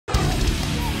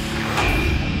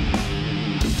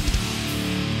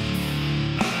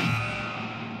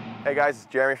Hey guys, it's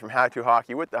Jeremy from How To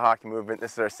Hockey with the Hockey Movement.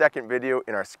 This is our second video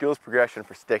in our skills progression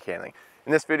for stick handling.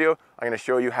 In this video, I'm going to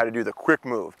show you how to do the quick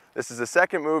move. This is the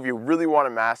second move you really want to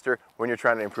master when you're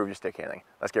trying to improve your stick handling.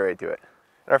 Let's get right to it.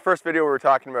 In our first video, we were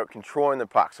talking about controlling the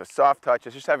puck, so soft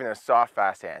touches, just having those soft,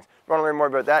 fast hands. If you want to learn more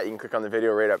about that, you can click on the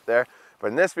video right up there. But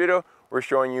in this video, we're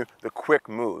showing you the quick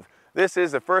move. This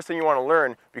is the first thing you want to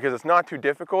learn because it's not too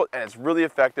difficult and it's really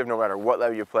effective no matter what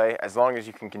level you play, as long as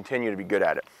you can continue to be good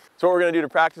at it. So what we're going to do to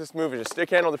practice this move is just stick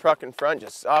handle the puck in front,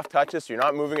 just soft touches so you're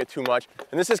not moving it too much.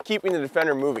 And this is keeping the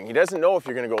defender moving. He doesn't know if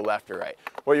you're going to go left or right.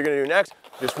 What you're going to do next,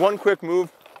 just one quick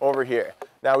move over here.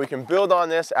 Now we can build on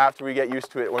this after we get used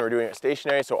to it when we're doing it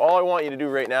stationary. So all I want you to do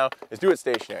right now is do it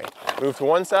stationary. Move to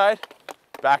one side,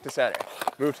 back to center.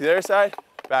 Move to the other side,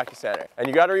 back to center. And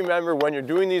you got to remember when you're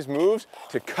doing these moves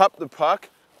to cup the puck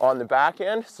on the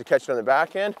backhand, to catch it on the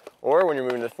backhand, or when you're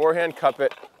moving to the forehand, cup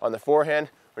it on the forehand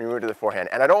when you move to the forehand.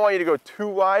 And I don't want you to go too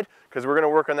wide because we're going to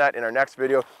work on that in our next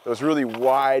video, those really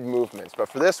wide movements. But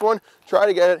for this one, try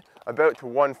to get it about to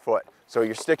 1 foot. So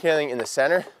you're stick handling in the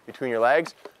center between your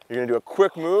legs. You're going to do a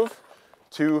quick move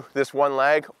to this one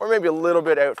leg, or maybe a little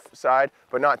bit outside,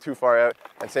 but not too far out.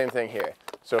 And same thing here.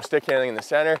 So stick handling in the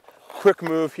center, quick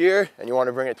move here, and you want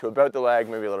to bring it to about the leg,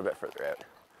 maybe a little bit further out.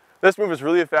 This move is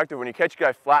really effective when you catch a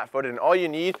guy flat-footed, and all you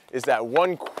need is that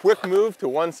one quick move to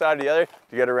one side or the other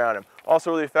to get around him.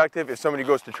 Also really effective if somebody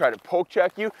goes to try to poke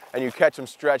check you and you catch him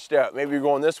stretched out. Maybe you're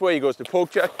going this way, he goes to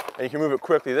poke check, and you can move it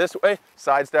quickly this way,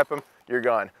 sidestep him, you're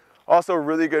gone. Also a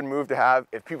really good move to have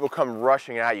if people come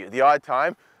rushing at you. The odd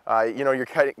time, you're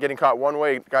getting caught one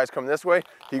way, guys come this way,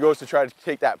 he goes to try to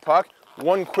take that puck,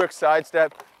 one quick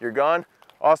sidestep, you're gone.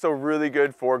 Also really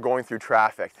good for going through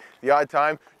traffic. The odd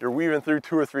time, you're weaving through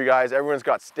 2 or 3 guys, everyone's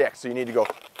got sticks, so you need to go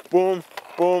boom,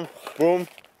 boom, boom,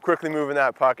 quickly moving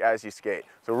that puck as you skate.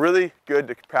 So really good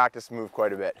to practice the move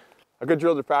quite a bit. A good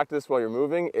drill to practice while you're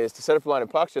moving is to set up a line of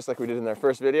pucks just like we did in our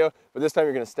first video, but this time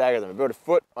you're going to stagger them about a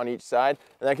foot on each side,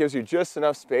 and that gives you just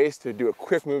enough space to do a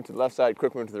quick move to the left side,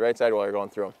 quick move to the right side while you're going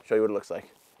through them. Show you what it looks like.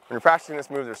 When you're practicing this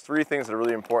move, there's 3 things that are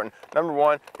really important. Number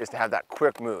 1 is to have that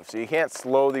quick move. So you can't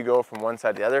slowly go from one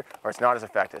side to the other or it's not as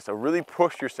effective. So really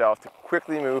push yourself to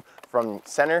quickly move from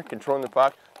center, controlling the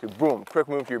puck, to boom, quick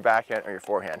move to your backhand or your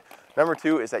forehand. Number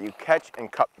 2 is that you catch and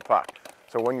cup the puck.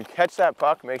 So when you catch that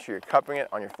puck, make sure you're cupping it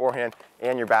on your forehand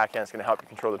and your backhand. It's going to help you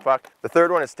control the puck. The third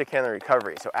one is stick handling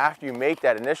recovery. So after you make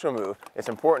that initial move, it's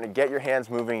important to get your hands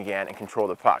moving again and control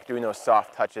the puck, doing those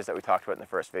soft touches that we talked about in the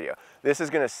first video. This is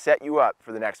going to set you up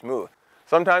for the next move.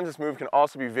 Sometimes this move can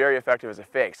also be very effective as a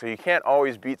fake, so you can't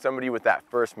always beat somebody with that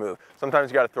first move.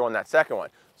 Sometimes you got to throw in that second one.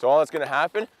 So all that's going to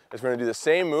happen is we're going to do the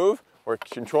same move. We're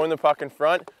controlling the puck in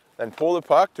front, then pull the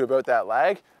puck to about that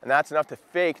leg, and that's enough to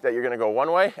fake that you're going to go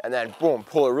one way, and then boom,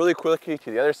 pull it really quickly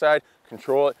to the other side,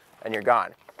 control it, and you're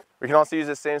gone. We can also use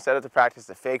this same setup to practice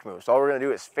the fake move. So all we're going to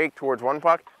do is fake towards one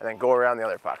puck and then go around the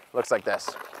other puck. Looks like this.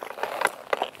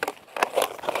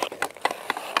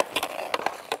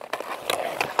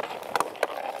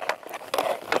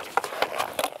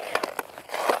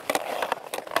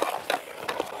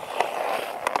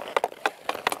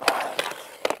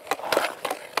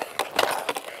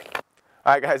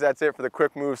 Alright guys, that's it for the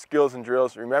quick move skills and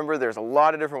drills. Remember, there's a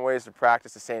lot of different ways to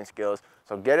practice the same skills.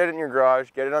 So get it in your garage,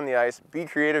 get it on the ice, be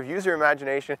creative, use your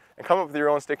imagination, and come up with your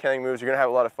own stick handling moves. You're going to have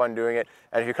a lot of fun doing it.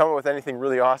 And if you come up with anything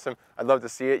really awesome, I'd love to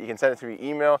see it. You can send it to me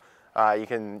email, you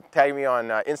can tag me on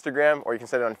Instagram, or you can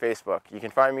send it on Facebook. You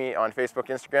can find me on Facebook,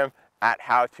 Instagram, at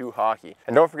How To Hockey.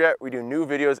 And don't forget, we do new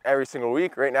videos every single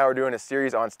week. Right now we're doing a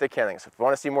series on stick handling. So if you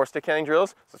want to see more stick handling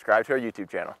drills, subscribe to our YouTube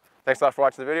channel. Thanks a lot for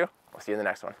watching the video. I'll see you in the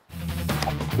next one.